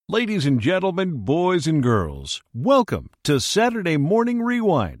Ladies and gentlemen, boys and girls, welcome to Saturday Morning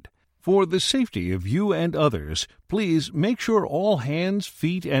Rewind. For the safety of you and others, please make sure all hands,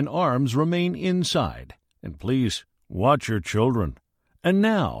 feet, and arms remain inside. And please, watch your children. And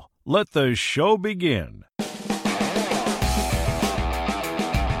now, let the show begin.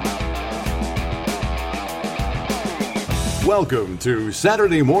 Welcome to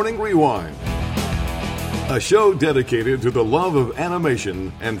Saturday Morning Rewind, a show dedicated to the love of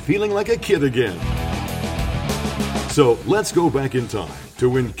animation and feeling like a kid again. So let's go back in time to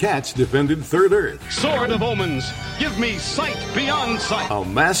when cats defended Third Earth. Sword of omens, give me sight beyond sight. A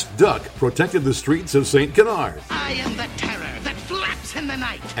masked duck protected the streets of St. Canard. I am the terror that flaps in the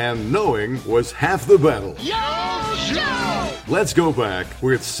night. And knowing was half the battle. Yo! Let's go back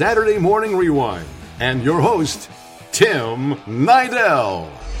with Saturday Morning Rewind and your host, Tim Nidell.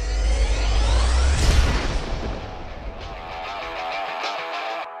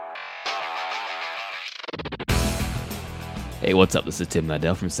 Hey, what's up? This is Tim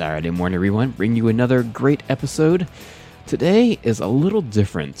Nidell from Saturday Morning Rewind, bringing you another great episode. Today is a little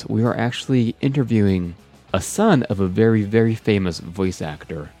different. We are actually interviewing a son of a very, very famous voice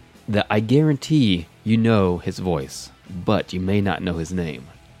actor that I guarantee you know his voice, but you may not know his name.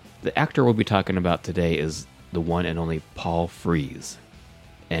 The actor we'll be talking about today is the one and only Paul Frees,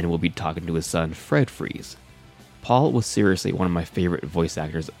 and we'll be talking to his son, Fred Frees. Paul was seriously one of my favorite voice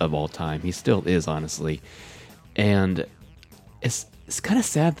actors of all time. He still is, honestly. And it's kind of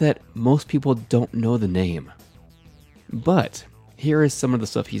sad that most people don't know the name. But here is some of the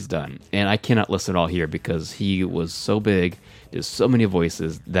stuff he's done. And I cannot list it all here because he was so big, did so many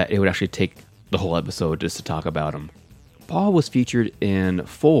voices, that it would actually take the whole episode just to talk about him. Paul was featured in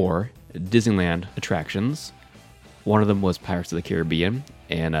 4 Disneyland attractions. One of them was Pirates of the Caribbean,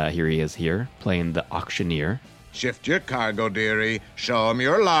 and here he is here, playing the auctioneer. Shift your cargo, dearie. Show 'em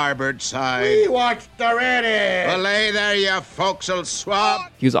your larboard side. We watched already. Belay there, you forecastle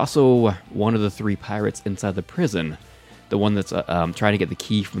swab. He was also one of the 3 pirates inside the prison. The one that's trying to get the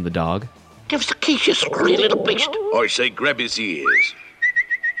key from the dog. Give us the keys, you scrawny little beast. I say grab his ears.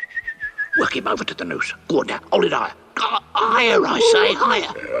 Work him over to the noose. Go on now, hold it higher. Higher, I say,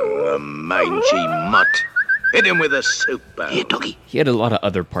 higher. Mangy mutt. Hit him with a soup barrel. Here, doggy. He had a lot of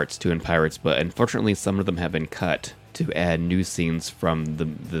other parts too in Pirates, but unfortunately some of them have been cut to add new scenes from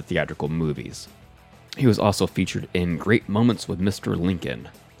the theatrical movies. He was also featured in Great Moments with Mr. Lincoln,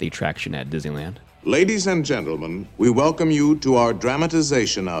 the attraction at Disneyland. Ladies and gentlemen, we welcome you to our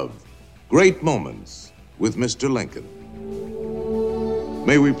dramatization of Great Moments with Mr. Lincoln.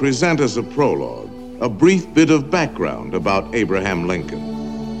 May we present as a prologue a brief bit of background about Abraham Lincoln.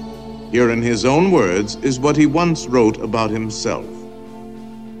 Here in his own words is what he once wrote about himself.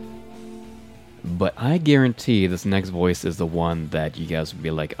 But I guarantee this next voice is the one that you guys would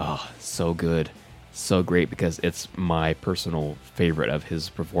be like, oh, so good, so great, because it's my personal favorite of his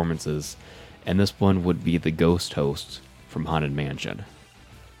performances. And this one would be the ghost host from Haunted Mansion.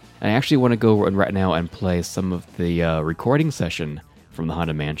 And I actually want to go right now and play some of the recording session from the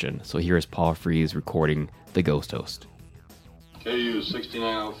Haunted Mansion. So here's Paul Frees recording the ghost host. KU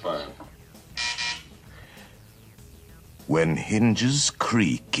 6905. When hinges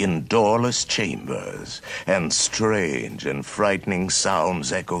creak in doorless chambers, and strange and frightening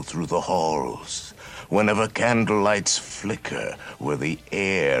sounds echo through the halls, whenever candlelights flicker where the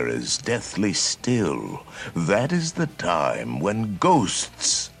air is deathly still, that is the time when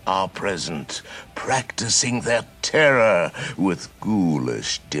ghosts are present, practicing their terror with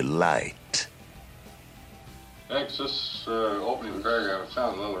ghoulish delight. Thanks, this opening paragraph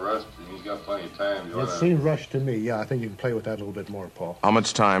sounds a little rusty. He's got plenty of time. It seemed rushed to me. Yeah, I think you can play with that a little bit more, Paul. How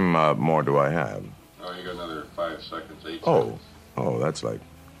much time more do I have? Oh, you got another 5 seconds, 8 Oh, seconds. oh, that's like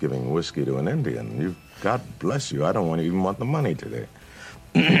giving whiskey to an Indian. God bless you. I don't even want the money today.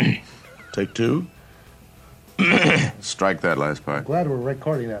 Take 2. Strike that last part. Glad we're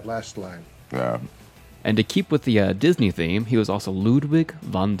recording that last line. Yeah. And to keep with the Disney theme, he was also Ludwig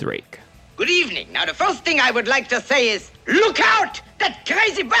von Drake. Good evening. Now, the first thing I would like to say is, look out! That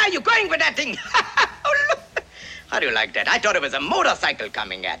crazy bear, you're going for that thing! Oh, look. How do you like that? I thought it was a motorcycle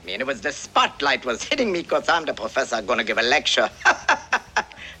coming at me, and it was the spotlight was hitting me because I'm the professor going to give a lecture.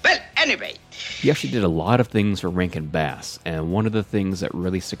 Well, anyway. He actually did a lot of things for Rankin Bass, and one of the things that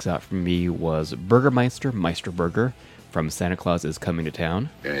really sticks out for me was Burgermeister, Meisterburger, from Santa Claus is Coming to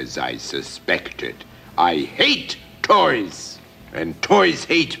Town. As I suspected, I hate toys, and toys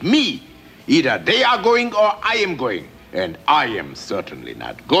hate me. Either they are going or I am going. And I am certainly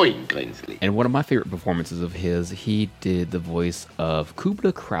not going, Grinsley. And one of my favorite performances of his, he did the voice of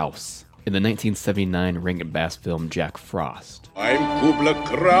Kubla Kraus in the 1979 Rankin Bass film Jack Frost. I'm Kubla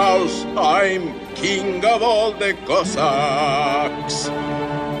Kraus, I'm king of all the Cossacks.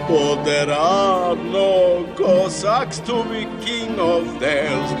 But there are no Cossacks to be king of.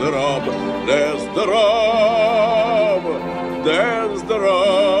 There's the rub, there's the rub, there's the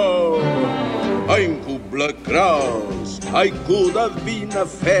rub. I'm Kubla Kraus, I could have been a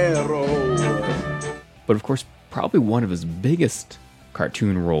pharaoh. But of course, probably one of his biggest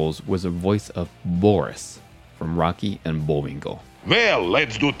cartoon roles was the voice of Boris from Rocky and Bullwinkle. Well,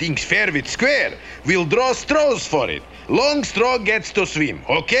 let's do things fair with square. We'll draw straws for it. Long straw gets to swim,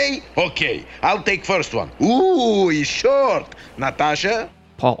 okay? Okay, I'll take first one. Ooh, he's short. Natasha?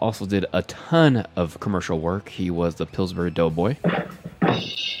 Paul also did a ton of commercial work. He was the Pillsbury Doughboy.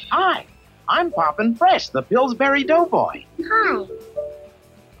 Hi, I'm Poppin' Fresh, the Pillsbury Doughboy. Hi.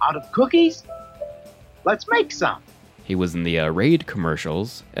 Out of cookies? Let's make some. He was in the Raid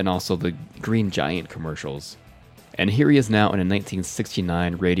commercials and also the Green Giant commercials. And here he is now in a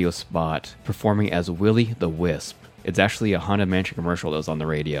 1969 radio spot performing as Willie the Wisp. It's actually a Haunted Mansion commercial that was on the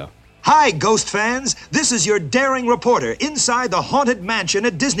radio. Hi, Ghost fans. This is your daring reporter inside the Haunted Mansion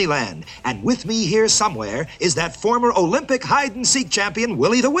at Disneyland. And with me here somewhere is that former Olympic hide-and-seek champion,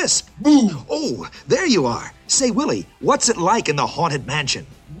 Willie the Wisp. Boo! Oh, there you are. Say, Willie, what's it like in the Haunted Mansion?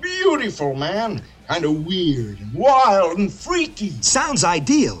 Beautiful, man. Kind of weird and wild and freaky. Sounds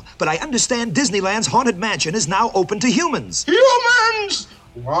ideal, but I understand Disneyland's Haunted Mansion is now open to humans. Humans?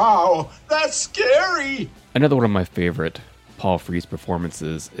 Wow, that's scary. Another one of my favorite Paul Frees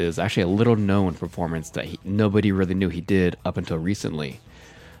performances is actually a little-known performance that nobody really knew he did up until recently.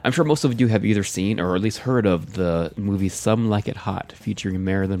 I'm sure most of you have either seen or at least heard of the movie Some Like It Hot featuring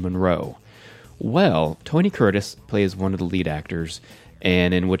Marilyn Monroe. Well, Tony Curtis plays one of the lead actors,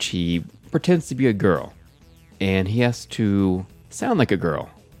 and in which he pretends to be a girl, and he has to sound like a girl.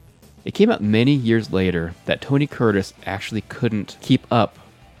 It came out many years later that Tony Curtis actually couldn't keep up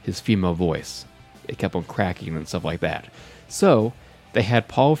his female voice. It kept on cracking and stuff like that. So they had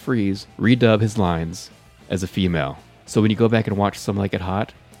Paul Frees redub his lines as a female. So when you go back and watch Some Like It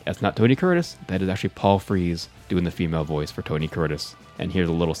Hot, that's not Tony Curtis, that is actually Paul Frees doing the female voice for Tony Curtis. And here's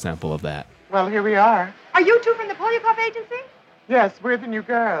a little sample of that. Well, here we are. Are you two from the Polypuff Agency? Yes, we're the new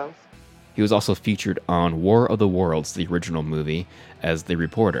girls. He was also featured on War of the Worlds, the original movie, as the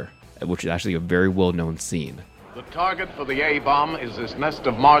reporter, which is actually a very well-known scene. The target for the A-bomb is this nest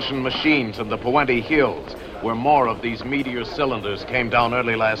of Martian machines in the Puente Hills, where more of these meteor cylinders came down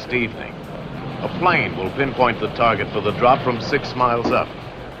early last evening. A plane will pinpoint the target for the drop from 6 miles up.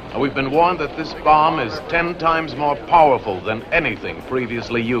 We've been warned that this bomb is 10 times more powerful than anything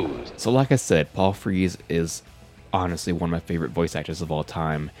previously used. So like I said, Paul Frees is honestly one of my favorite voice actors of all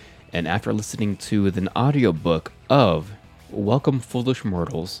time. And after listening to an audiobook of Welcome Foolish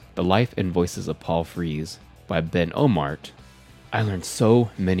Mortals, The Life and Voices of Paul Frees by Ben Omart, I learned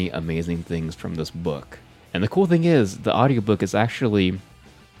so many amazing things from this book. And the cool thing is, the audiobook is actually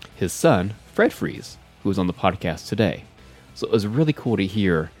his son, Fred Frees, who was on the podcast today. So it was really cool to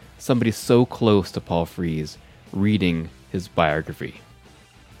hear somebody so close to Paul Frees reading his biography.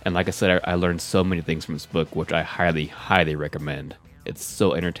 And like I said, I learned so many things from this book, which I highly, highly recommend. It's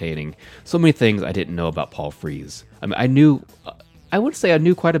so entertaining. So many things I didn't know about Paul Frees. I mean, I would say I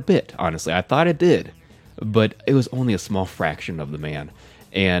knew quite a bit, honestly. I thought I did, but it was only a small fraction of the man.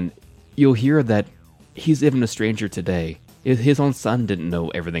 And you'll hear that he's even a stranger today. His own son didn't know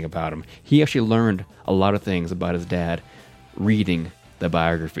everything about him. He actually learned a lot of things about his dad reading the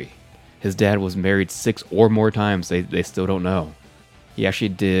biography. His dad was married 6 or more times. They still don't know. He actually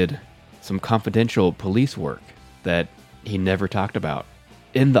did some confidential police work that he never talked about.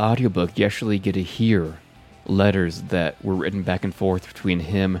 In the audiobook, you actually get to hear letters that were written back and forth between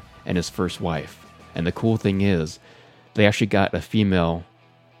him and his first wife. And the cool thing is, they actually got a female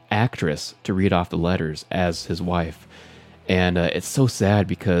actress to read off the letters as his wife. And it's so sad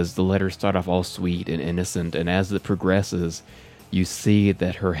because the letters start off all sweet and innocent, and as it progresses, you see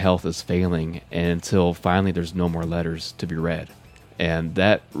that her health is failing until finally there's no more letters to be read. And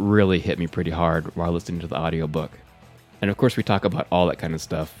that really hit me pretty hard while listening to the audiobook. And of course, we talk about all that kind of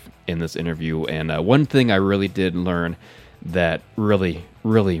stuff in this interview. And one thing I really did learn that really,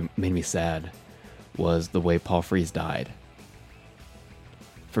 really made me sad was the way Paul Frees died.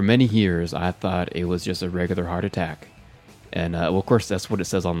 For many years, I thought it was just a regular heart attack. And well, of course, that's what it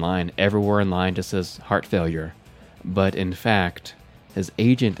says online. Everywhere online just says heart failure. But in fact, his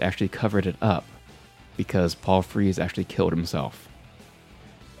agent actually covered it up because Paul Frees actually killed himself.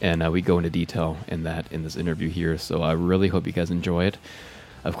 And we go into detail in that in this interview here, so I really hope you guys enjoy it.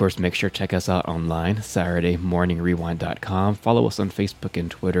 Of course, make sure to check us out online, SaturdayMorningRewind.com. Follow us on Facebook and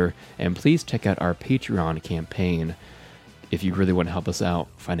Twitter, and please check out our Patreon campaign if you really want to help us out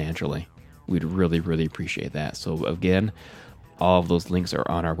financially. We'd really, really appreciate that. So again, all of those links are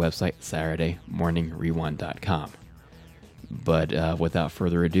on our website, SaturdayMorningRewind.com. But without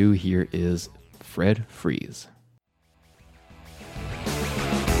further ado, here is Fred Freeze.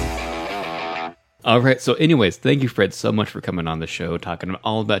 All right, so anyways, thank you, Fred, so much for coming on the show, talking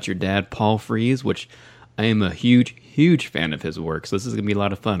all about your dad, Paul Frees, which I am a huge, huge fan of his work, so this is going to be a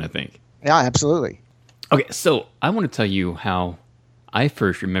lot of fun, I think. Yeah, absolutely. Okay, so I want to tell you how I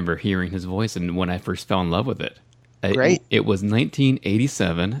first remember hearing his voice and when I first fell in love with it. Great. It was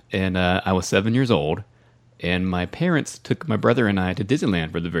 1987, and I was 7 years old, and my parents took my brother and I to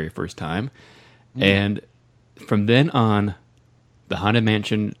Disneyland for the very first time, and from then on, the Haunted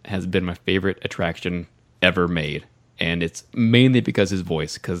Mansion has been my favorite attraction ever made, and it's mainly because of his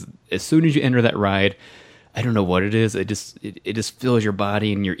voice, because as soon as you enter that ride, I don't know what it is, it just fills your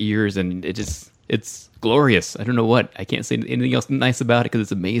body and your ears, and it's glorious. I don't know what. I can't say anything else nice about it because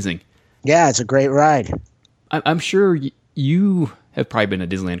it's amazing. Yeah, it's a great ride. I'm sure you have probably been to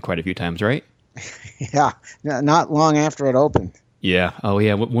Disneyland quite a few times, right? Yeah, not long after it opened. Yeah. Oh,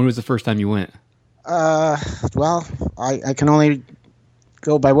 yeah. When was the first time you went? Well, I can only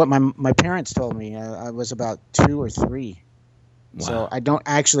go by what my parents told me. I was about 2 or 3. Wow. So I don't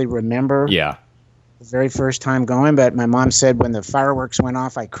actually remember the very first time going, but my mom said when the fireworks went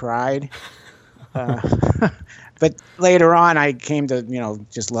off, I cried. But later on, I came to,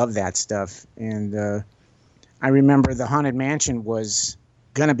 just love that stuff. And I remember the Haunted Mansion was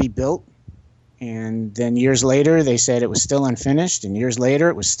going to be built. And then years later, they said it was still unfinished. And years later,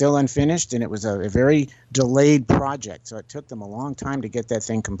 it was still unfinished. And it was a very delayed project. So it took them a long time to get that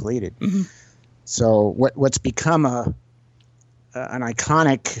thing completed. Mm-hmm. So what's become an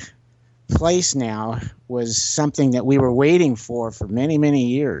iconic place now was something that we were waiting for many, many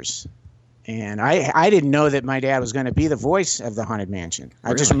years. And I didn't know that my dad was going to be the voice of the Haunted Mansion.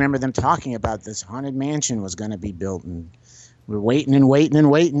 Really? I just remember them talking about this Haunted Mansion was going to be built, and we're waiting and waiting and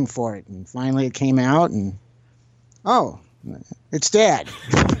waiting for it. And finally it came out, and it's Dad.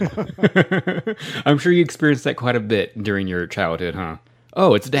 I'm sure you experienced that quite a bit during your childhood, huh?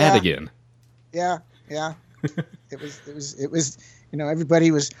 Oh, it's Dad again. Yeah. It was,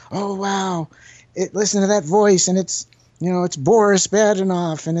 everybody was, oh, wow. Listen to that voice, and it's Boris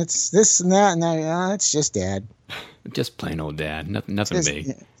Badenov, and it's this and that, and that. It's just Dad. Just plain old Dad. Nothing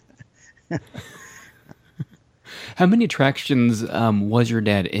big. Yeah. How many attractions was your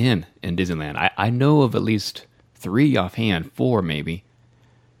dad in Disneyland? I know of at least 3 offhand, 4 maybe.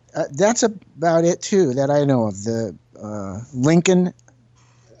 That's about it, too, that I know of. The Lincoln,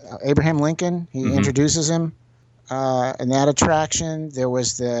 Abraham Lincoln, he introduces him in that attraction. There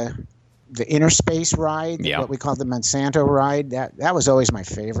was the Inner Space ride, what we call the Monsanto ride. That was always my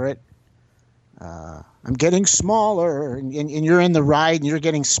favorite. I'm getting smaller, and you're in the ride, and you're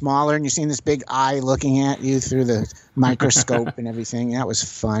getting smaller, and you're seeing this big eye looking at you through the microscope and everything. That was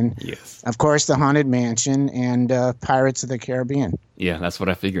fun. Yes. Of course, the Haunted Mansion and Pirates of the Caribbean. Yeah, that's what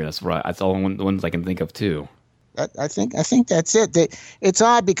I figured. That's all the ones I can think of too. I think that's it. It's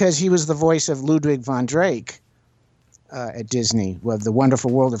odd because he was the voice of Ludwig von Drake at Disney, with The Wonderful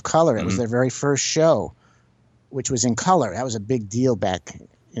World of Color. It was their very first show, which was in color. That was a big deal back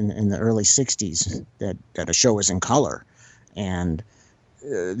in the early 60s that a show was in color. And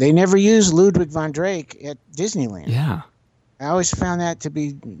they never used Ludwig von Drake at Disneyland. Yeah. I always found that to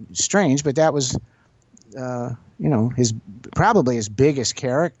be strange, but that was, probably his biggest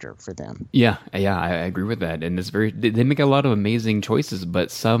character for them. Yeah, I agree with that. And they make a lot of amazing choices, but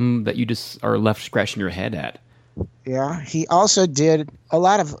some that you just are left scratching your head at. Yeah, he also did a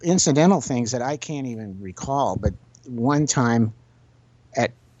lot of incidental things that I can't even recall, but one time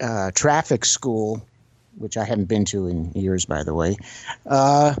at traffic school, which I haven't been to in years, by the way,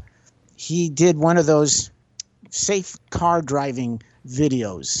 he did one of those safe car driving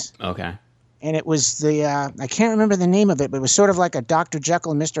videos. Okay. And it was I can't remember the name of it, but it was sort of like a Dr.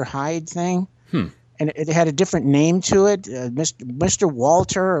 Jekyll and Mr. Hyde thing. And it had a different name to it, Mr.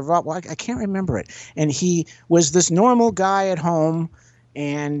 Walter, or what, I can't remember it. And he was this normal guy at home,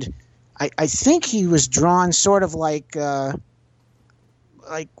 and I think he was drawn sort of like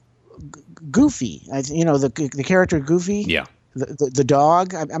Goofy, the character Goofy. Yeah. The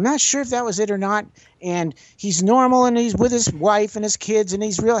dog. I'm not sure if that was it or not. And he's normal, and he's with his wife and his kids, and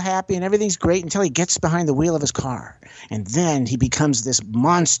he's real happy, and everything's great until he gets behind the wheel of his car. And then he becomes this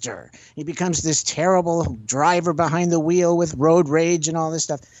monster. He becomes this terrible driver behind the wheel with road rage and all this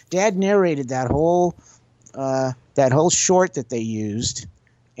stuff. Dad narrated that whole short that they used,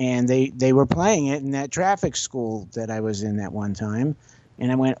 and they were playing it in that traffic school that I was in that one time,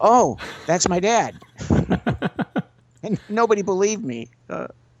 and I went, "Oh, that's my dad," and nobody believed me.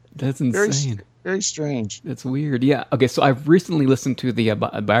 That's insane. Very strange. That's weird. Yeah. Okay. So I've recently listened to the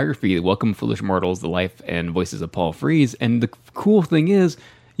biography, "Welcome, Foolish Mortals: The Life and Voices of Paul Frees," and the cool thing is,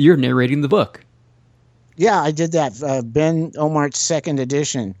 you're narrating the book. Yeah, I did that. Ben Omart's second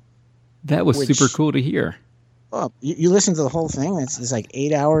edition. That was super cool to hear. Oh, you listened to the whole thing? It's like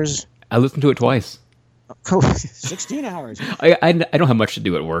 8 hours. I listened to it twice. Oh, 16 hours. I don't have much to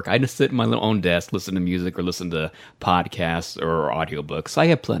do at work. I just sit at my little own desk, listen to music, or listen to podcasts or audiobooks. So I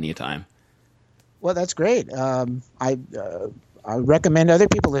have plenty of time. Well, that's great. I recommend other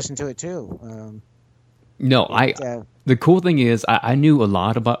people listen to it too. The cool thing is I knew a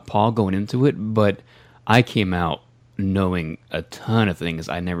lot about Paul going into it, but I came out knowing a ton of things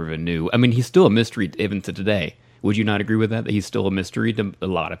I never even knew. I mean, he's still a mystery even to today. Would you not agree with that he's still a mystery to a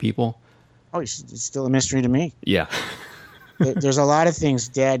lot of people? Oh, he's still a mystery to me. Yeah. There's a lot of things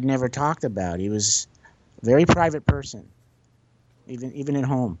Dad never talked about. He was a very private person, even at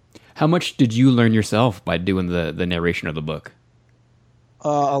home. How much did you learn yourself by doing the narration of the book?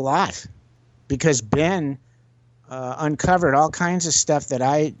 A lot, because Ben uncovered all kinds of stuff that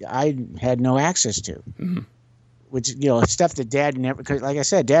I had no access to. Mm-hmm. Which, stuff that Dad never, cause like I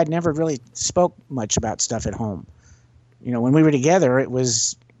said, Dad never really spoke much about stuff at home. When we were together, it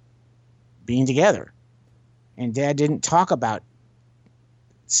was being together, and Dad didn't talk about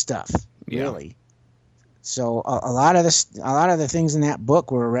stuff really. So a lot of the things in that book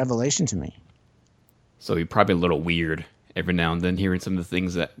were a revelation to me. So you're probably a little weird every now and then hearing some of the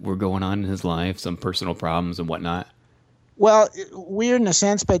things that were going on in his life, some personal problems and whatnot. Well, weird in a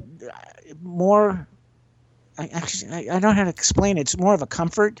sense, but more. I don't know how to explain it. It's more of a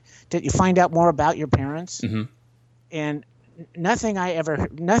comfort that you find out more about your parents, mm-hmm. and nothing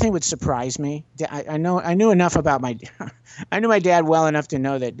would surprise me. I knew enough about I knew my dad well enough to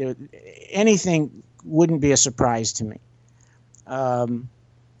know that anything wouldn't be a surprise to me.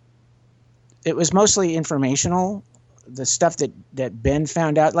 It was mostly informational. The stuff that Ben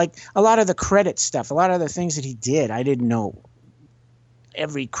found out, like a lot of the credit stuff, a lot of the things that he did, I didn't know.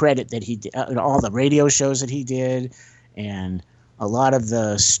 Every credit that he did, all the radio shows that he did, and a lot of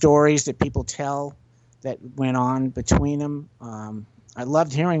the stories that people tell that went on between them. I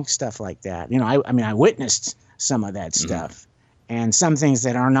loved hearing stuff like that. I witnessed some of that stuff, and some things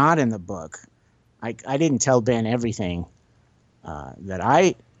that are not in the book. I didn't tell Ben everything that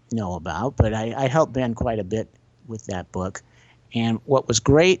I know about, but I helped Ben quite a bit with that book. And what was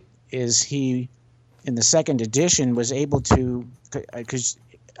great is he, in the second edition, was able to, because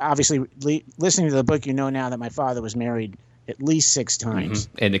obviously listening to the book, now that my father was married at least 6 times.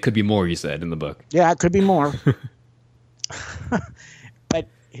 Mm-hmm. And it could be more, you said, in the book. Yeah, it could be more. But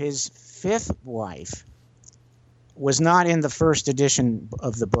his 5th wife was not in the first edition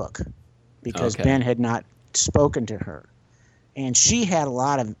of the book because Ben had not spoken to her. And she had a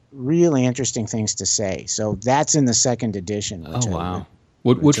lot of really interesting things to say. So that's in the second edition.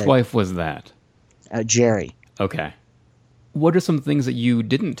 Which wife was that? Jerry. Okay. What are some things that you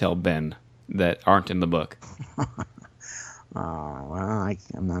didn't tell Ben that aren't in the book? I'm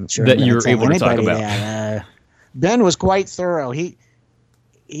not sure that you're able to talk about. Ben was quite thorough. He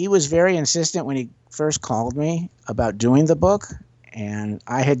was very insistent when he first called me about doing the book, and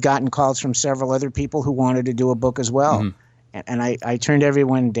I had gotten calls from several other people who wanted to do a book as well, and I turned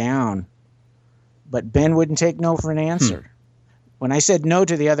everyone down. But Ben wouldn't take no for an answer. When I said no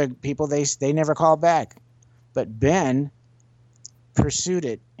to the other people, they never called back. But Ben pursued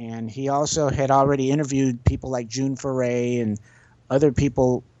it, and he also had already interviewed people like June Foray and other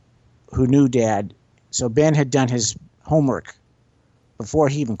people who knew Dad. So Ben had done his homework before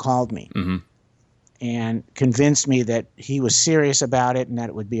he even called me, and convinced me that he was serious about it and that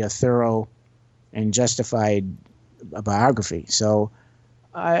it would be a thorough and justified biography. So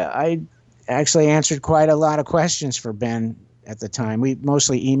I actually answered quite a lot of questions for Ben at the time. We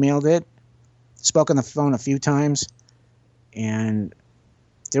mostly emailed it, spoke on the phone a few times, and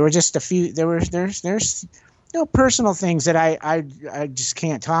there were just a few. There's personal things that I just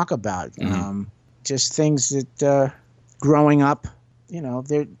can't talk about. Just things that growing up,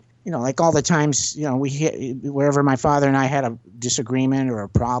 like all the times, wherever my father and I had a disagreement or a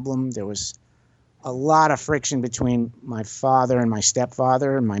problem, there was a lot of friction between my father and my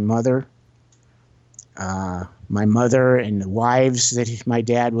stepfather and my mother and the wives that my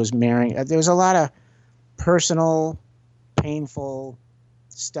dad was marrying. There was a lot of personal, painful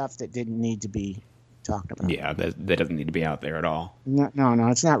stuff that didn't need to be talked about. Yeah, that doesn't need to be out there at all. No,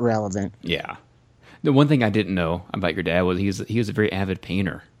 it's not relevant. Yeah. The one thing I didn't know about your dad was he was a very avid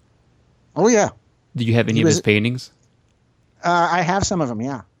painter. Oh yeah. Do you have any of his paintings? I have some of them.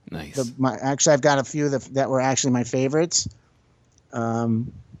 Yeah. Nice. Actually, I've got a few that were actually my favorites.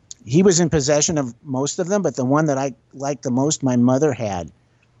 He was in possession of most of them, but the one that I liked the most, my mother had.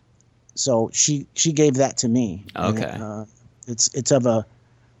 So she gave that to me. Okay. And, it's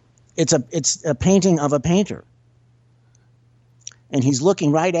a painting of a painter. And he's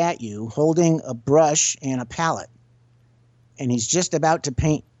looking right at you, holding a brush and a palette. And he's just about to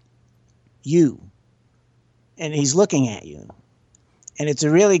paint you. And he's looking at you. And it's a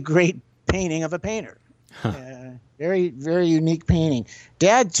really great painting of a painter. Very, very unique painting.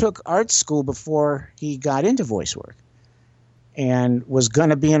 Dad took art school before he got into voice work and was going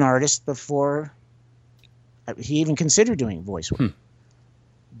to be an artist before he even considered doing voice work.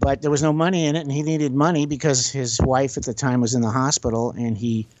 But there was no money in it, and he needed money because his wife at the time was in the hospital, and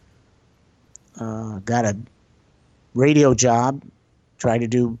he got a radio job, tried to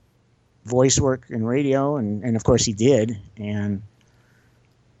do voice work in radio, and of course he did. And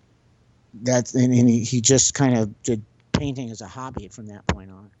he just kind of did painting as a hobby from that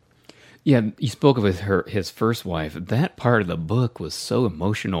point on. Yeah, you spoke of his first wife. That part of the book was so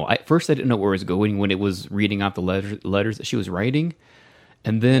emotional. At first, I didn't know where it was going when it was reading out the letters that she was writing,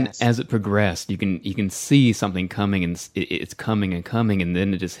 and then as it progressed, you can see something coming, and it's coming and coming, and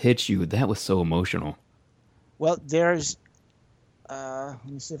then it just hits you. That was so emotional. Well, there's. Let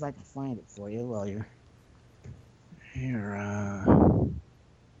me see if I can find it for you while you're here.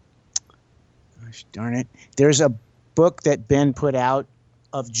 Gosh darn it! There's a book that Ben put out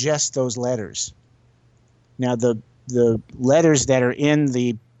of just those letters. Now, the letters that are in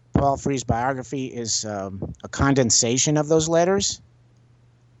the Paul Frees biography is a condensation of those letters.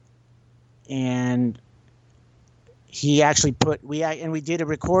 And he actually we did a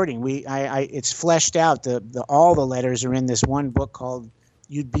recording. It's fleshed out. All the letters are in this one book called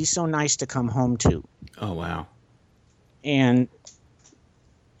 "You'd Be So Nice to Come Home To." Oh wow! And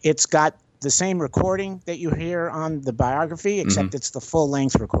it's got the same recording that you hear on the biography, except it's the full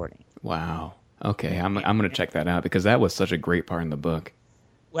length recording. Wow. Okay, I'm going to check that out because that was such a great part in the book.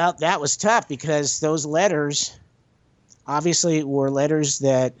 Well, that was tough because those letters obviously were letters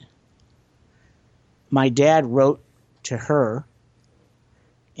that my dad wrote to her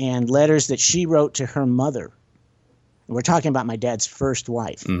and letters that she wrote to her mother. We're talking about my dad's first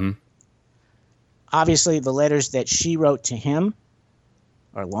wife. Mm-hmm. Obviously, the letters that she wrote to him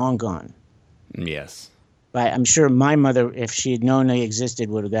are long gone. Yes. But I'm sure my mother, if she had known they existed,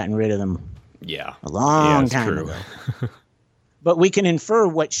 would have gotten rid of them. Yeah. A long time ago. But we can infer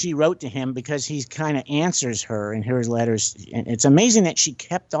what she wrote to him because he kind of answers her in her letters. And it's amazing that she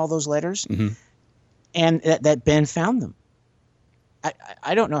kept all those letters and that Ben found them.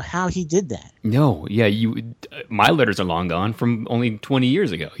 I don't know how he did that. No, yeah, my letters are long gone from only 20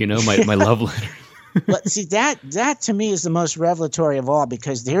 years ago. You know, my love letters. But see, that to me is the most revelatory of all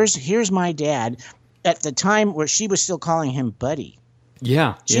because here's my dad at the time where she was still calling him Buddy.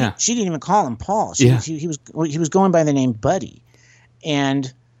 Yeah, She didn't even call him Paul. He was going by the name Buddy,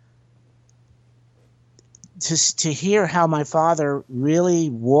 and to hear how my father really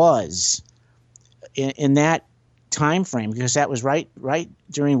was in that time frame, because that was right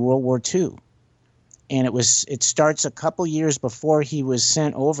during World War II, and it starts a couple years before he was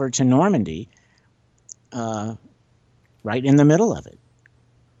sent over to Normandy. Right in the middle of it.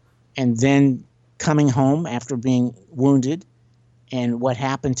 And then coming home after being wounded and what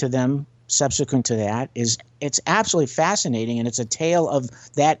happened to them subsequent to that it's absolutely fascinating, and it's a tale of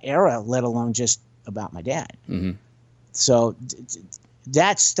that era, let alone just about my dad. Mm-hmm. So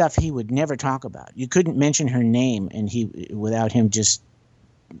that stuff he would never talk about. You couldn't mention her name without him just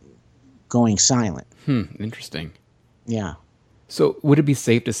going silent. Interesting. Yeah. So would it be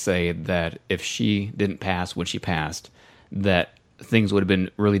safe to say that if she didn't pass when she passed, that things would have been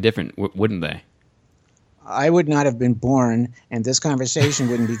really different, wouldn't they? I would not have been born, and this conversation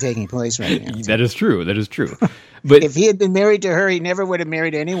wouldn't be taking place right now. That is true. But if he had been married to her, he never would have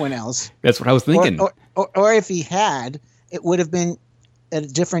married anyone else. That's what I was thinking. Or if he had, it would have been at a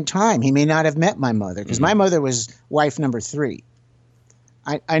different time. He may not have met my mother, because my mother was wife number 3.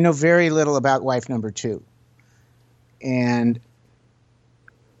 I know very little about wife number 2. And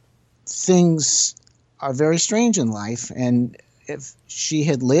things are very strange in life, and if she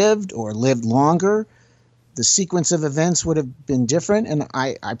had lived or lived longer, the sequence of events would have been different, and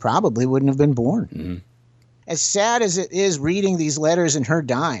I probably wouldn't have been born. Mm-hmm. As sad as it is reading these letters and her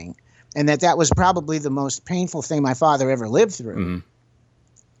dying, and that was probably the most painful thing my father ever lived through,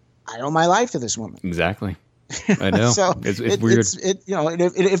 I owe my life to this woman. Exactly. I know. So it's weird.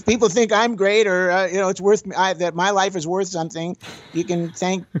 If people think I'm great or it's worth that my life is worth something, you can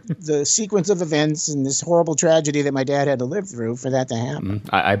thank the sequence of events and this horrible tragedy that my dad had to live through for that to happen.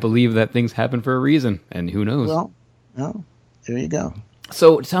 I believe that things happen for a reason, and who knows? Well, there you go.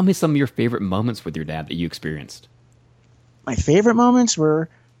 So tell me some of your favorite moments with your dad that you experienced. My favorite moments were,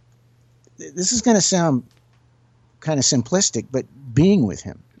 this is going to sound kind of simplistic, but being with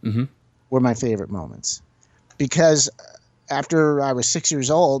him were my favorite moments. Because after I was 6 years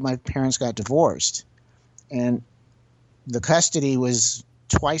old, my parents got divorced. And the custody was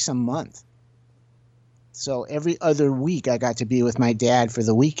twice a month. So every other week I got to be with my dad for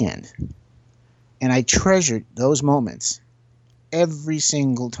the weekend. And I treasured those moments every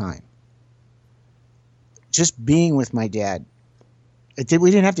single time. Just being with my dad. We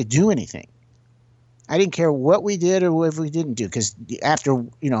didn't have to do anything. I didn't care what we did or if we didn't do, because after,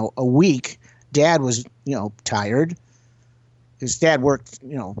 a week, Dad was, tired. His dad worked,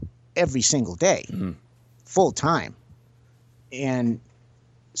 every single day, full time. And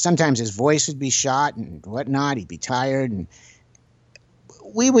sometimes his voice would be shot and whatnot. He'd be tired. And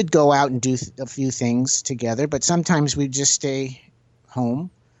we would go out and do a few things together, but sometimes we'd just stay home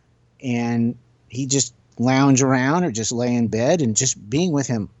and he'd just lounge around or just lay in bed, and just being with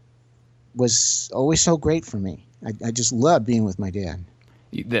him was always so great for me. I just love being with my dad.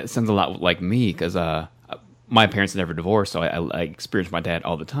 That sounds a lot like me, because my parents never divorced, so I experienced my dad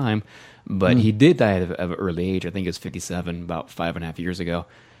all the time. But he did die at an early age. I think it was 57, about 5.5 years ago.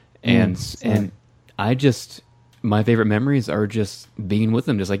 And my favorite memories are just being with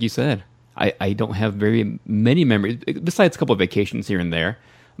him, just like you said. I don't have very many memories, besides a couple of vacations here and there,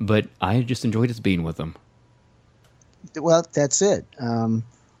 but I just enjoyed just being with him. Well, that's it.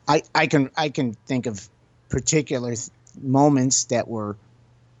 I can think of particular moments that were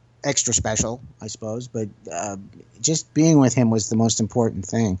extra special, I suppose, but just being with him was the most important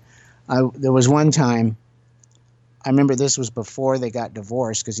thing. There was one time, I remember this was before they got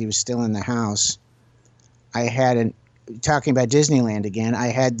divorced because he was still in the house. Talking about Disneyland again, I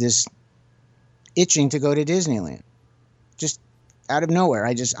had this itching to go to Disneyland. Just out of nowhere.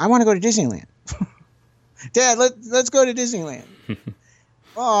 I want to go to Disneyland. Dad, let's go to Disneyland.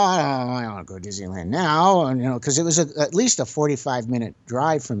 I don't want to go to Disneyland now, because it was at least a 45-minute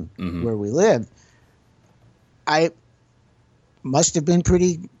drive from where we lived. I must have been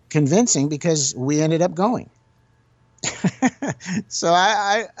pretty convincing because we ended up going. So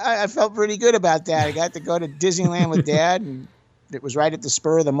I felt pretty good about that. I got to go to Disneyland with Dad, and it was right at the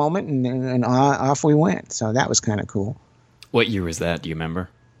spur of the moment, and off we went. So that was kind of cool. What year was that? Do you remember?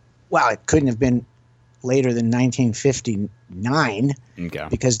 Well, it couldn't have been later than 1959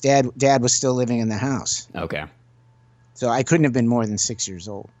 because Dad was still living in the house. Okay. So I couldn't have been more than 6 years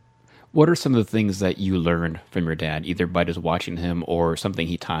old. What are some of the things that you learned from your dad, either by just watching him or something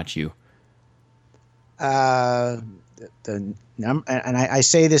he taught you? And I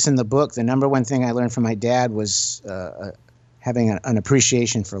say this in the book, the number one thing I learned from my dad was having an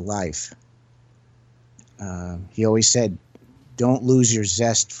appreciation for life. He always said, don't lose your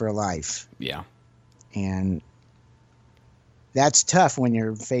zest for life. Yeah. And that's tough when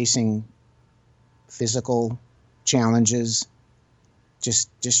you're facing physical challenges.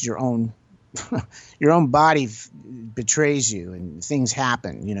 Just your own body betrays you, and things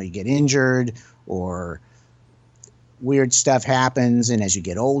happen. You get injured or weird stuff happens, and as you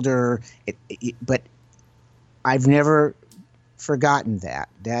get older, but I've never forgotten that.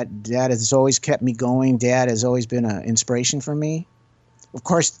 Dad has always kept me going. Dad has always been an inspiration for me. Of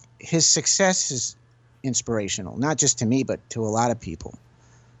course, his success is inspirational, not just to me, but to a lot of people.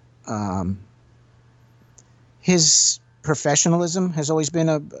 His professionalism has always been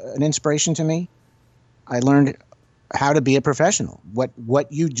an inspiration to me. I learned how to be a professional,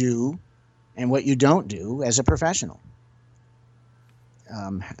 what you do and what you don't do as a professional.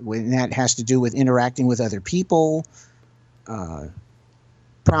 When that has to do with interacting with other people,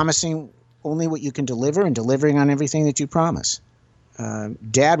 promising only what you can deliver and delivering on everything that you promise.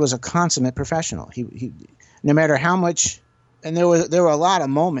 Dad was a consummate professional. He no matter how much, and there were a lot of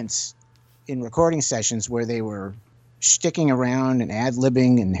moments in recording sessions where they were sticking around and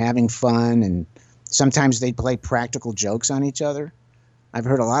ad-libbing and having fun, and sometimes they'd play practical jokes on each other. I've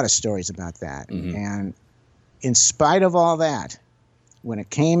heard a lot of stories about that. Mm-hmm. And in spite of all that, when it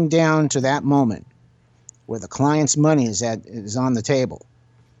came down to that moment where the client's money is on the table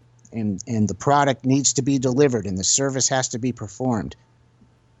and the product needs to be delivered and the service has to be performed,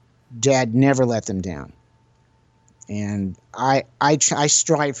 Dad never let them down. And I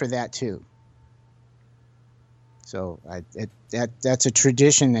strive for that too. So that's a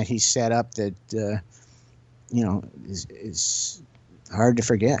tradition that he set up that is hard to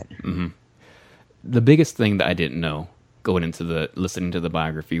forget. Mm-hmm. The biggest thing that I didn't know going into listening to the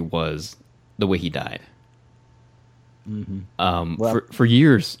biography was the way he died. Mm-hmm. For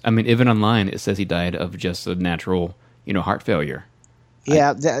years, I mean, even online, it says he died of just a natural, heart failure.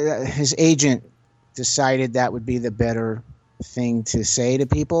 Yeah, his agent decided that would be the better thing to say to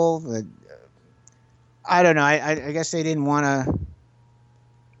people. But, I don't know. I guess they didn't want to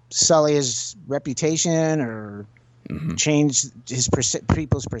sully his reputation or change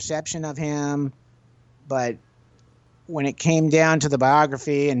people's perception of him. But when it came down to the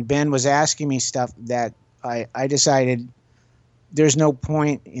biography and Ben was asking me stuff, that I decided there's no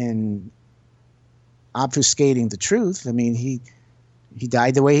point in obfuscating the truth. I mean, he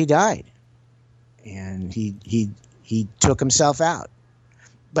died the way he died, and he took himself out.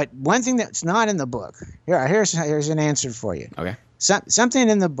 But one thing that's not in the book, here's an answer for you. Okay. Something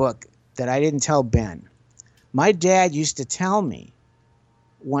in the book that I didn't tell Ben. My dad used to tell me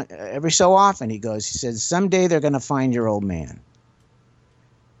every so often. He says, someday they're going to find your old man.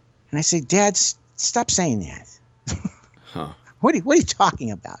 And I say, Dad, stop saying that. Huh. What are you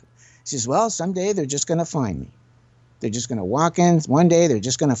talking about? He says, well, someday they're just going to find me. They're just going to walk in. One day they're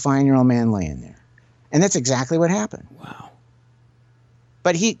just going to find your old man laying there. And that's exactly what happened. Wow.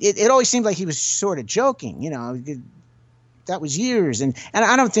 But it always seemed like he was sort of joking. That was years. And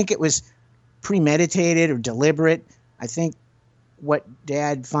I don't think it was premeditated or deliberate. I think what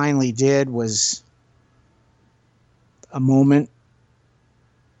Dad finally did was a moment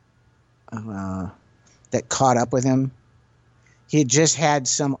that caught up with him. He had just had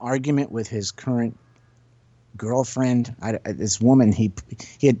some argument with his current girlfriend. This woman, he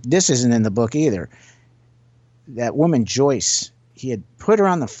had, this isn't in the book either. That woman, Joyce, he had put her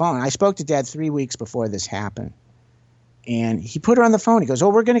on the phone. I spoke to Dad 3 weeks before this happened. And he put her on the phone. He goes, oh,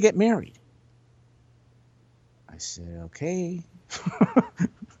 we're going to get married. I said, okay.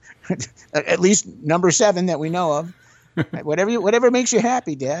 At least number 7 that we know of. Whatever makes you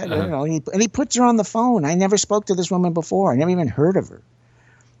happy, Dad. And he puts her on the phone. I never spoke to this woman before. I never even heard of her.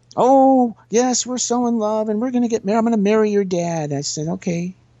 Oh, yes, we're so in love, and we're going to get married. I'm going to marry your dad. I said,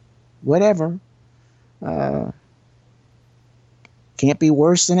 okay, whatever. Can't be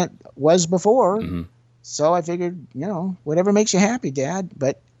worse than it was before. Mm-hmm. So I figured, whatever makes you happy, Dad.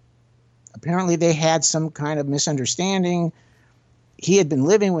 But apparently they had some kind of misunderstanding. He had been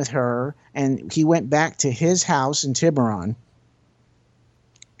living with her, and he went back to his house in Tiburon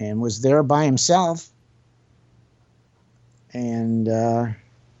and was there by himself. And that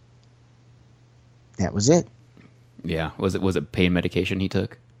was it. Yeah. Was it pain medication he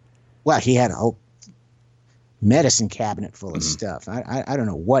took? Well, he had a whole medicine cabinet full of stuff. I don't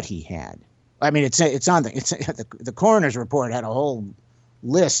know what he had. I mean, it's on the coroner's report had a whole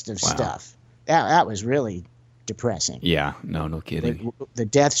list of stuff. That was really depressing. Yeah, no kidding. The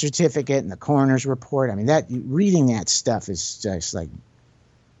death certificate and the coroner's report. I mean, reading that stuff is just like,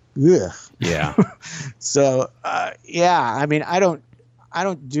 ugh. Yeah. So, yeah. I mean, I don't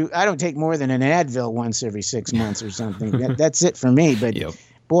take more than an Advil once every 6 months or something. That's it for me. But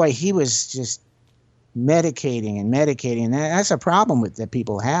boy, he was just medicating, and that's a problem that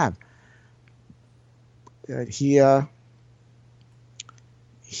people have. He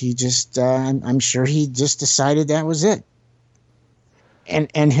just I'm sure he just decided that was it.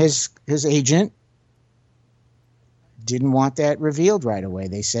 And his agent didn't want that revealed right away.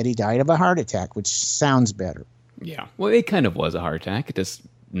 They said he died of a heart attack, which sounds better. Yeah. Well, it kind of was a heart attack, just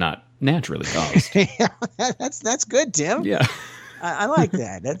not naturally caused. Yeah, that's good, Tim. Yeah. I like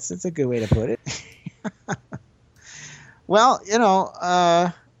that. That's a good way to put it. Well,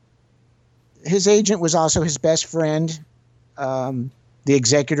 his agent was also his best friend, the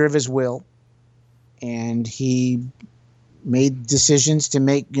executor of his will, and he made decisions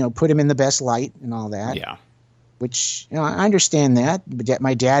to put him in the best light and all that. Yeah. Which, I understand that. But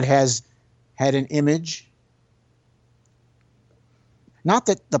my dad had an image. Not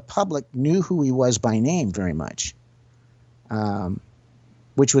that the public knew who he was by name very much,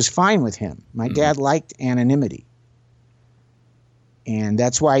 which was fine with him. My dad liked anonymity. And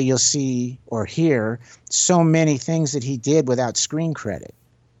that's why you'll see or hear so many things that he did without screen credit.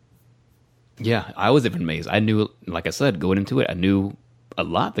 Yeah, I was even amazed. I knew, like I said, going into it, I knew a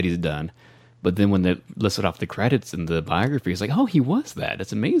lot that he's done. But then when they listed off the credits in the biography, it's like, oh, he was that.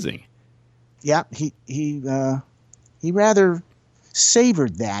 That's amazing. Yeah, he rather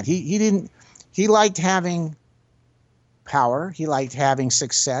savored that. He liked having power. He liked having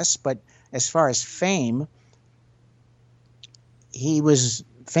success. But as far as fame, he was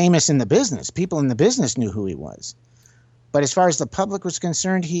famous in the business. People in the business knew who he was. But as far as the public was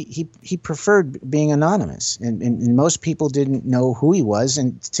concerned, he preferred being anonymous, and most people didn't know who he was.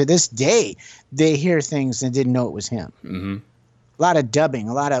 And to this day, they hear things and didn't know it was him. Mm-hmm. A lot of dubbing,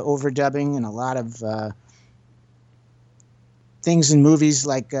 a lot of overdubbing, and a lot of things in movies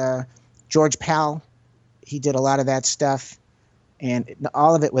like George Powell. He did a lot of that stuff, and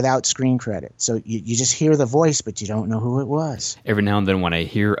all of it without screen credit. So you just hear the voice, but you don't know who it was. Every now and then when I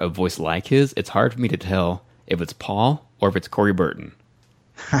hear a voice like his, it's hard for me to tell if it's Paul or if it's Corey Burton.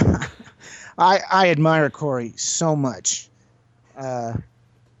 I admire Corey so much.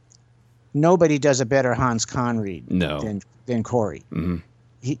 Nobody does a better Hans Conried than Corey.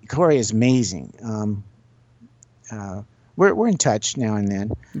 Mm-hmm. Corey is amazing. We're in touch now and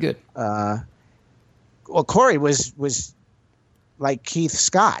then. Good. Well, Corey was like Keith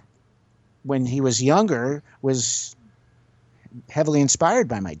Scott when he was younger, was heavily inspired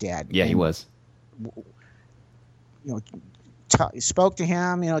by my dad. Yeah, he was. You know, spoke to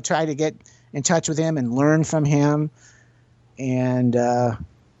him, tried to get in touch with him and learn from him. And,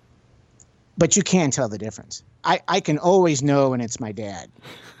 but you can tell the difference. I can always know when it's my dad.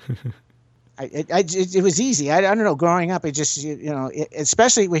 It was easy. I don't know. Growing up, it just,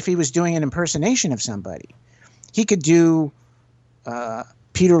 especially if he was doing an impersonation of somebody, he could do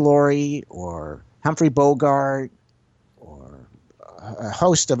Peter Lorre or Humphrey Bogart or a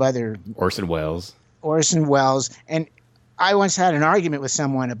host of other Orson Welles. And I once had an argument with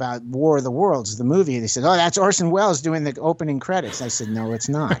someone about War of the Worlds, the movie. They said, "Oh, that's Orson Welles doing the opening credits." I said, "No, it's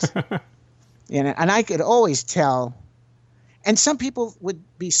not." And I could always tell. And some people would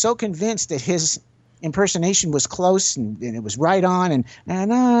be so convinced that his impersonation was close and it was right on, and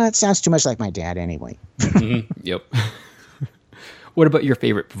it sounds too much like my dad anyway. Mm-hmm. Yep. What about your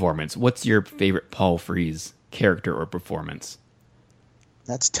favorite performance? What's your favorite Paul Frees character or performance?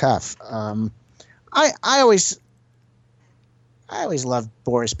 That's tough. I always loved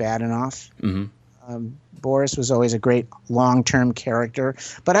Boris Badenoff. Mm-hmm. Boris was always a great long-term character,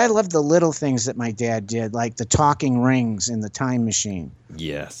 but I loved the little things that my dad did, like the talking rings in the time machine.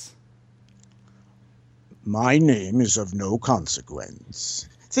 Yes. My name is of no consequence.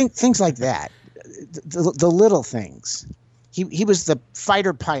 Things like that. The little things. He was the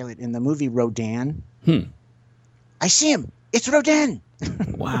fighter pilot in the movie Rodan. I see him. It's Rodan.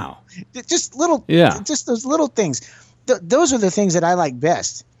 Wow. Just little. Yeah. Just those little things. Those are the things that I like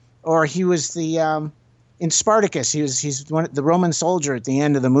best. Or he was the in Spartacus. He's the Roman soldier at the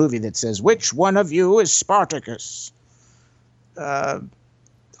end of the movie that says, "Which one of you is Spartacus?"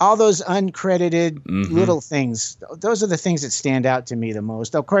 All those uncredited little things. Those are the things that stand out to me the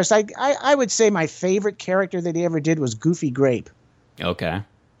most. Of course, I would say my favorite character that he ever did was Goofy Grape. Okay.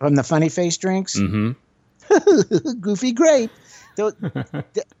 From the Funny Face Drinks. Mm-hmm. Goofy Grape.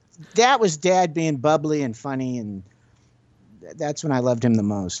 That was Dad being bubbly and funny, and that's when I loved him the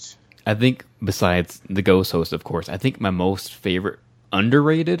most. I think besides the Ghost host, of course, I think my most favorite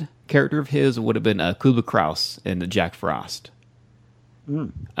underrated character of his would have been Kubla Kraus in the Jack Frost.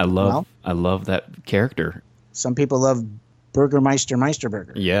 I love that character. Some people love Burgermeister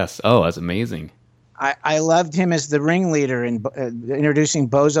Meisterburger. Yes. Oh, that's amazing. I loved him as the ringleader in introducing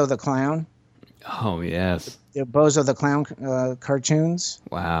Bozo the Clown. Oh, yes. The Bozo the Clown cartoons.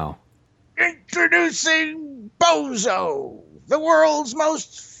 Wow. Introducing Bozo, the world's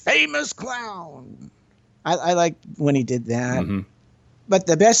most famous clown. I like when he did that. Mm-hmm. But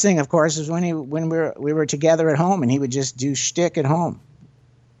the best thing, of course, is when we were together at home and he would just do shtick at home.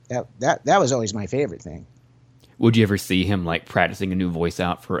 That was always my favorite thing. Would you ever see him like practicing a new voice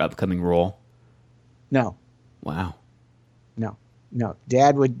out for an upcoming role? No. Wow. No.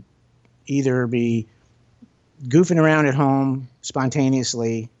 Dad would either be goofing around at home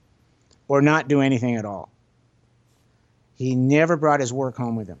spontaneously or not do anything at all. He never brought his work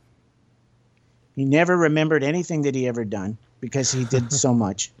home with him. He never remembered anything that he ever done because he did so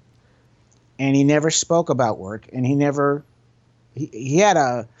much. And he never spoke about work, and he had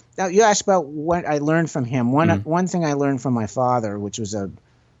a. Now you asked about what I learned from him. One thing I learned from my father, which was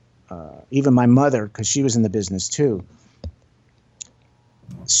even my mother, because she was in the business too.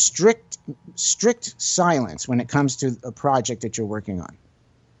 Strict silence when it comes to a project that you're working on.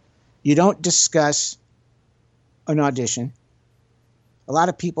 You don't discuss an audition. A lot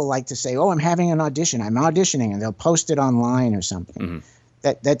of people like to say, "Oh, I'm having an audition. I'm auditioning," and they'll post it online or something.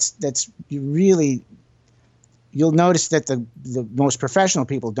 Mm-hmm. That's you'll notice that the most professional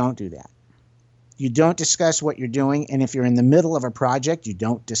people don't do that. You don't discuss what you're doing, and if you're in the middle of a project, you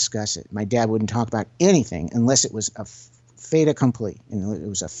don't discuss it. My dad wouldn't talk about anything unless it was a fait accompli. It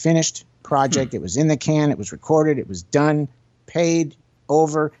was a finished project. It was in the can. It was recorded. It was done, paid,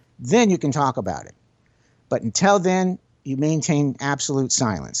 over. Then you can talk about it. But until then, you maintain absolute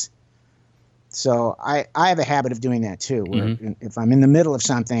silence. So I have a habit of doing that too, where if I'm in the middle of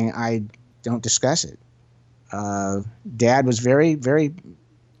something, I don't discuss it. Dad was very, very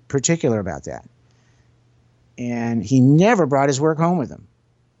particular about that. And he never brought his work home with him.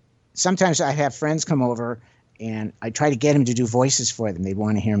 Sometimes I have friends come over and I try to get him to do voices for them. They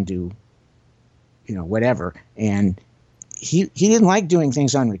want to hear him do, whatever. And he didn't like doing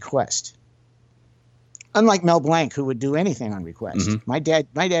things on request. Unlike Mel Blanc, who would do anything on request. My dad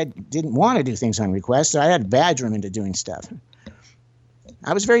didn't want to do things on request, so I had to badger him into doing stuff.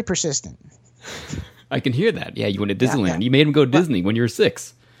 I was very persistent. I can hear that. Yeah, you went to Disneyland. Yeah. You made him go to Disney when you were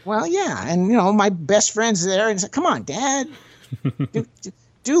 6. Well, yeah, and my best friend's there, and said, "Come on, Dad,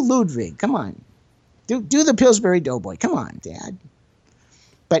 do Ludwig. Come on, do the Pillsbury Doughboy. Come on, Dad."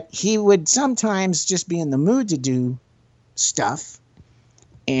 But he would sometimes just be in the mood to do stuff,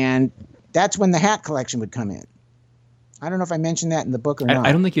 and that's when the hat collection would come in. I don't know if I mentioned that in the book or not.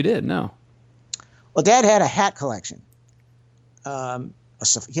 I don't think you did. No. Well, Dad had a hat collection.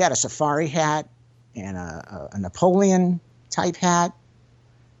 He had a safari hat and a Napoleon type hat.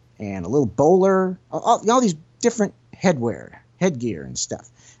 And a little bowler, all these different headgear and stuff.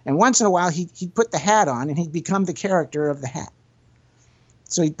 And once in a while, he'd put the hat on, and he'd become the character of the hat.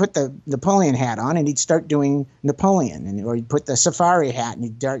 So he'd put the Napoleon hat on, and he'd start doing Napoleon, or he'd put the safari hat, and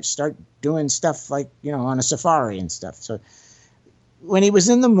he'd start doing stuff like, on a safari and stuff. So when he was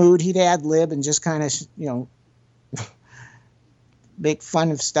in the mood, he'd ad lib and just kind of, make fun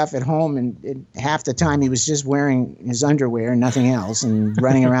of stuff at home, and half the time he was just wearing his underwear and nothing else, and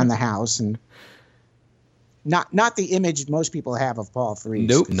running around the house, and not the image most people have of Paul Frees.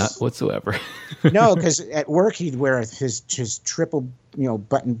 Nope, not whatsoever. No, because at work he'd wear his triple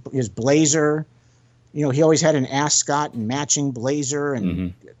button, his blazer. He always had an ascot and matching blazer,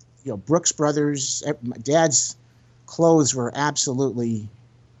 and Brooks Brothers. Dad's clothes were absolutely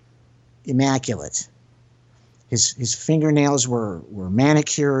immaculate. His fingernails were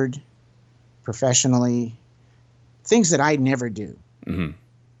manicured professionally, things that I'd never do.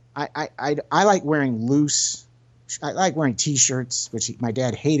 I like wearing loose. I like wearing T-shirts, which my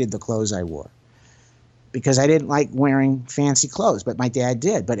dad hated the clothes I wore because I didn't like wearing fancy clothes, but my dad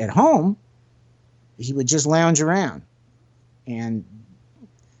did. But at home, he would just lounge around, and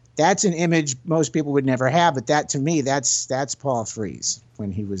that's an image most people would never have. But that, to me, that's Paul Frees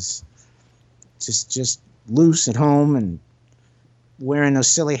when he was just loose at home and wearing those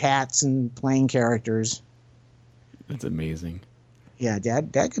silly hats and playing characters. That's amazing. Yeah,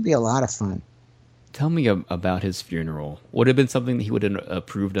 Dad could be a lot of fun. Tell me about his funeral. Would it have been something that he would have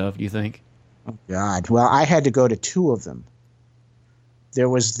approved of, do you think? Oh, God. Well, I had to go to 2 of them. There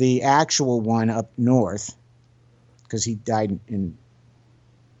was the actual one up north, because he died in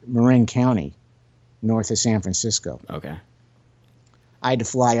Marin County, north of San Francisco. Okay. I had to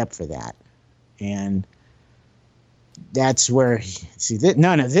fly up for that. And that's where,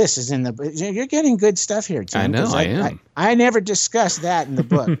 none of this is in the. You're getting good stuff here, Tim. I know, I am. I never discussed that in the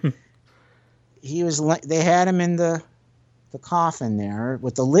book. They had him in the coffin there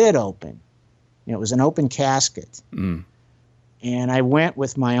with the lid open. It was an open casket. And I went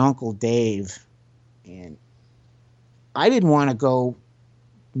with my Uncle Dave, and I didn't want to go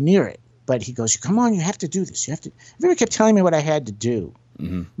near it. But he goes, "Come on, you have to do this. You have to." He kept telling me what I had to do.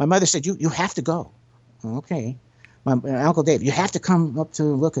 My mother said, you have to go. Okay. My Uncle Dave, you have to come up to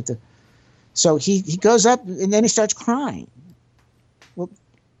look at the... So he goes up, and then he starts crying. Well,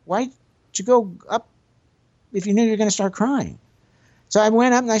 why'd you go up if you knew you were going to start crying? So I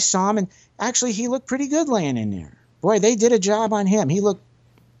went up, and I saw him, and actually he looked pretty good laying in there. Boy, they did a job on him.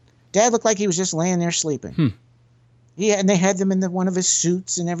 Dad looked like he was just laying there sleeping. And they had them in one of his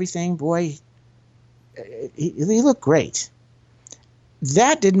suits and everything. Boy, he looked great.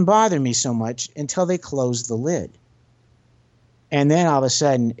 That didn't bother me so much until they closed the lid. And then all of a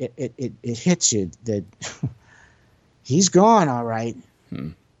sudden, it hits you that he's gone, all right.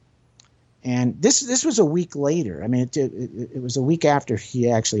 And this was a week later. I mean, it was a week after he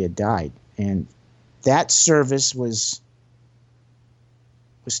actually had died. And that service was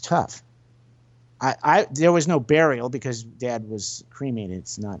tough. There was no burial because Dad was cremated.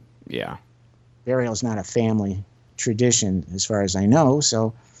 It's not. Yeah. Burial's not a family tradition as far as I know.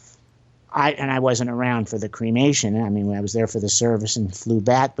 So I wasn't around for the cremation. I mean, I was there for the service and flew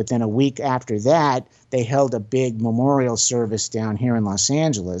back. But then a week after that, they held a big memorial service down here in Los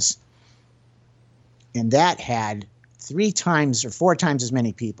Angeles. And that had 3 times or 4 times as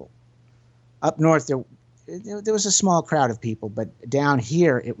many people. Up north, there was a small crowd of people, but down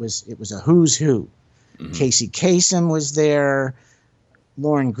here it was a who's who. Casey Kasem was there.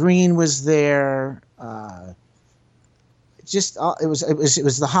 Lauren Green was there. just it was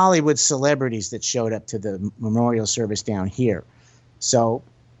the Hollywood celebrities that showed up to the memorial service down here. So,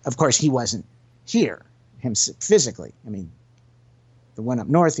 of course, he wasn't here physically. I mean, the one up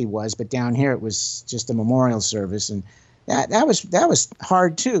north he was, but down here it was just a memorial service, and that was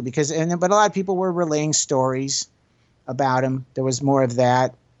hard too but a lot of people were relaying stories about him. There was more of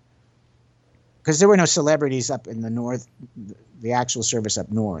that because there were no celebrities up in the north, the actual service up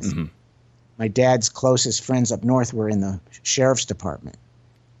north. Mm-hmm. My dad's closest friends up north were in the sheriff's department.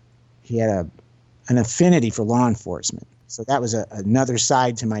 He had an affinity for law enforcement. So that was another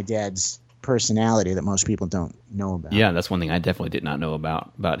side to my dad's personality that most people don't know about. Yeah, that's one thing I definitely did not know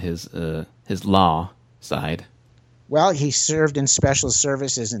about his law side. Well, he served in special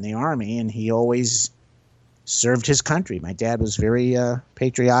services in the Army, and he always served his country. My dad was very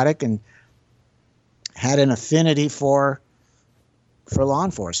patriotic and had an affinity for law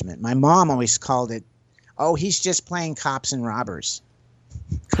enforcement. My mom always called it, "Oh, he's just playing cops and robbers."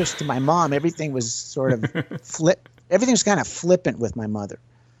 Because to my mom, everything was sort of everything was kind of flippant with my mother.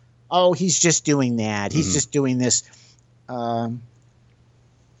 Oh, he's just doing that. He's just doing this.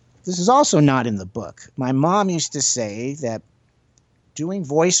 This is also not in the book. My mom used to say that doing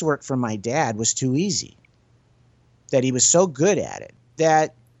voice work for my dad was too easy, that he was so good at it,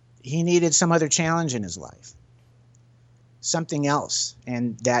 that he needed some other challenge in his life, something else,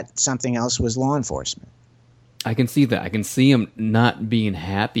 and that something else was law enforcement. I can see that. I can see him not being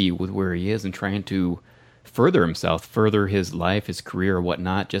happy with where he is and trying to further himself, further his life, his career, or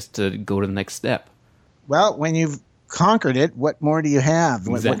whatnot, just to go to the next step. Well, when you've conquered it, what more do you have?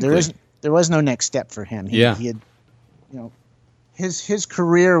 Exactly. There was no next step for him. He had, his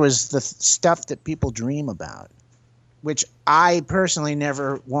career was the stuff that people dream about, which I personally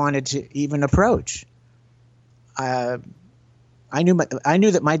never wanted to even approach. I knew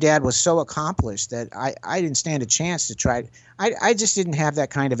that my dad was so accomplished that I didn't stand a chance to try. I just didn't have that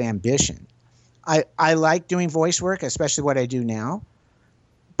kind of ambition. I like doing voice work, especially what I do now,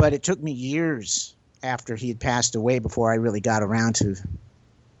 but it took me years after he had passed away before I really got around to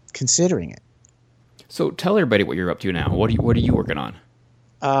considering it. So tell everybody what you're up to now. What are you working on?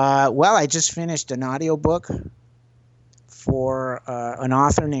 Well, I just finished an audiobook for an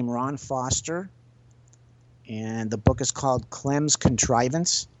author named Ron Foster, and the book is called Clem's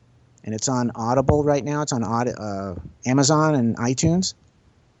Contrivance, and it's on Audible right now. It's on Amazon and iTunes,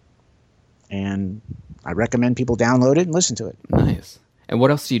 and I recommend people download it and listen to it. Nice. And what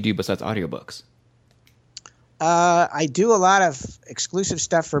else do you do besides audiobooks? I do a lot of exclusive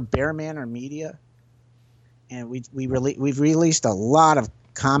stuff for Bear Manor Media, and we've released a lot of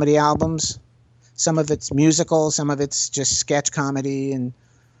comedy albums. Some of it's musical, some of it's just sketch comedy, and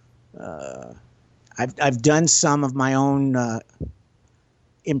I've done some of my own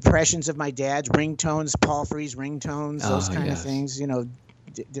impressions of my dad's ringtones, Paul Frees ringtones, those kind of things.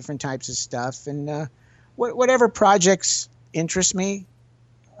 Different types of stuff, and whatever projects interest me,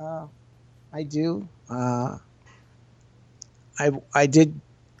 I do. I did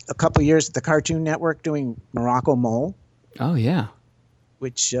a couple of years at the Cartoon Network doing Morocco Mole. Oh, yeah.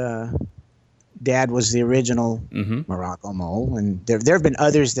 Which Dad was the original Morocco Mole. And there have been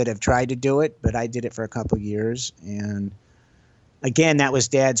others that have tried to do it, but I did it for a couple of years. And again, that was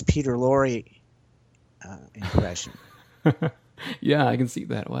Dad's Peter Lorre impression. Yeah, I can see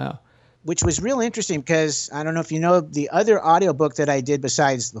that. Wow. Which was real interesting because I don't know if you know the other audiobook that I did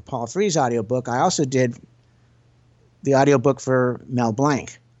besides the Paul Frees audiobook, I also did the audiobook for Mel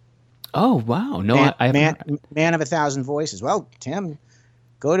Blanc. Oh, wow. No, I haven't. Man of 1,000 Voices. Well, Tim,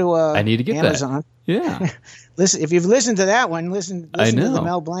 go to I need to get Amazon. That. Yeah. Listen, if you've listened to that one, listen to the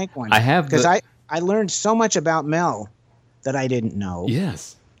Mel Blanc one. I have. Because I learned so much about Mel that I didn't know.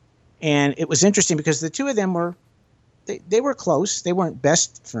 Yes. And it was interesting because the two of them were, they were close. They weren't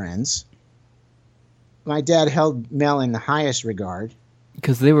best friends. My dad held Mel in the highest regard.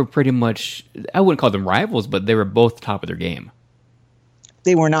 Because they were pretty much, I wouldn't call them rivals, but they were both top of their game.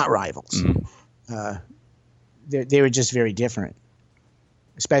 They were not rivals. They were just very different,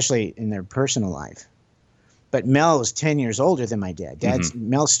 especially in their personal life. But Mel was 10 years older than my dad.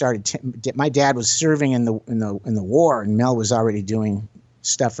 Mel started. My dad was serving in the war, and Mel was already doing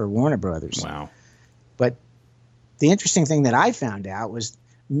stuff for Warner Brothers. Wow. But the interesting thing that I found out was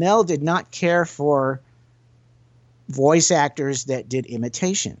Mel did not care for voice actors that did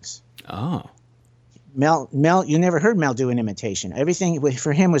imitations. Oh. Mel, you never heard Mel do an imitation. Everything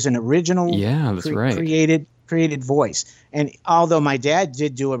for him was an original, created voice. And although my dad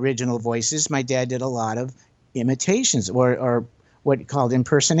did do original voices, my dad did a lot of imitations or what he called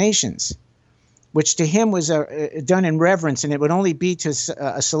impersonations, which to him was done in reverence, and it would only be to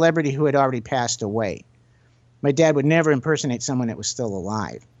a celebrity who had already passed away. my dad would never impersonate someone that was still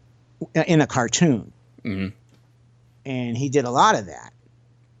alive in a cartoon. Mm-hmm. And he did a lot of that.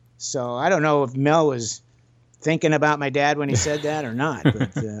 So I don't know if Mel was thinking about my dad when he said that or not.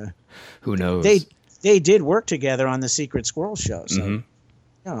 But who knows? They did work together on the Secret Squirrel show. So,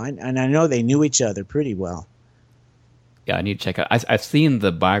 mm-hmm. And I know they knew each other pretty well. Yeah, I need to check out. I've seen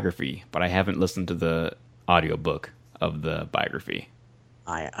the biography, but I haven't listened to the audiobook of the biography.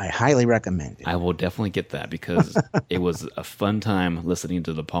 I highly recommend it. I will definitely get that because it was a fun time listening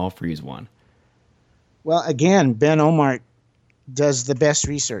to the Paul Frees one. Well, again, Ben Omart does the best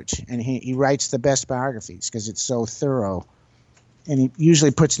research, and he writes the best biographies because it's so thorough. And he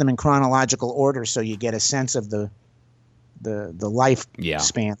usually puts them in chronological order so you get a sense of the life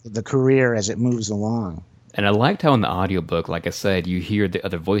span, the career as it moves along. And I liked how in the audiobook, like I said, you hear the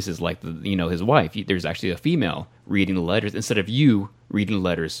other voices, like his wife. There's actually a female reading the letters instead of you reading the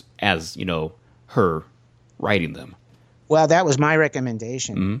letters as her writing them. Well, that was my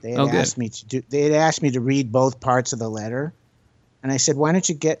recommendation. Mm-hmm. They had asked me to read both parts of the letter, and I said, "Why don't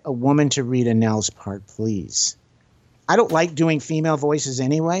you get a woman to read Annelle's part, please?" I don't like doing female voices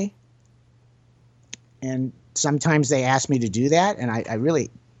anyway, and sometimes they ask me to do that, and I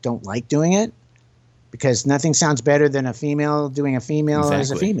really don't like doing it because nothing sounds better than a female doing a female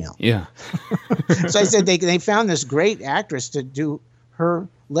as a female. Yeah. So I said they found this great actress to do her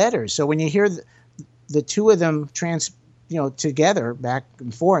letters. So when you hear the two of them together back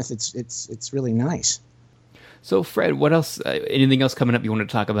and forth, it's really nice. So Fred, what else? Anything else coming up you wanted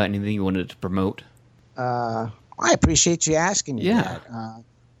to talk about? Anything you wanted to promote? I appreciate you asking me that.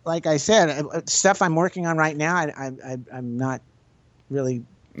 Like I said, stuff I'm working on right now, I'm not really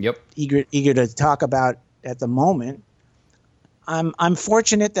eager to talk about at the moment. I'm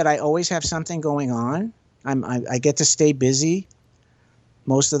fortunate that I always have something going on. I get to stay busy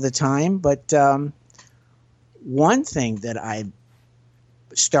most of the time, but one thing that I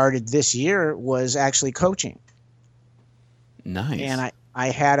started this year was actually coaching. Nice. And I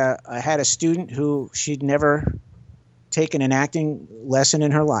had a student who she'd never taken an acting lesson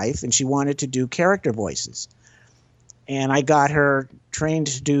in her life, and she wanted to do character voices. And I got her trained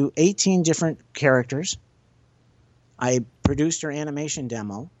to do 18 different characters. I produced her animation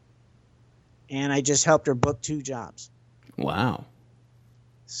demo, and I just helped her book 2 jobs. Wow.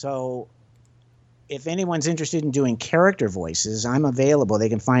 So if anyone's interested in doing character voices, I'm available. They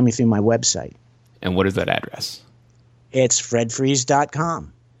can find me through my website. And what is that address? It's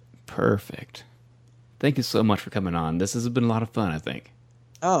fredfreeze.com. Perfect. Thank you so much for coming on. This has been a lot of fun, I think.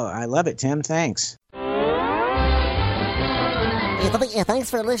 Oh, I love it, Tim. Thanks.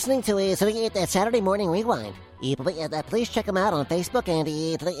 Thanks for listening to Saturday Morning Rewind. Please check them out on Facebook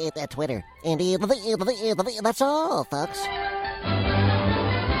and Twitter. And that's all, folks.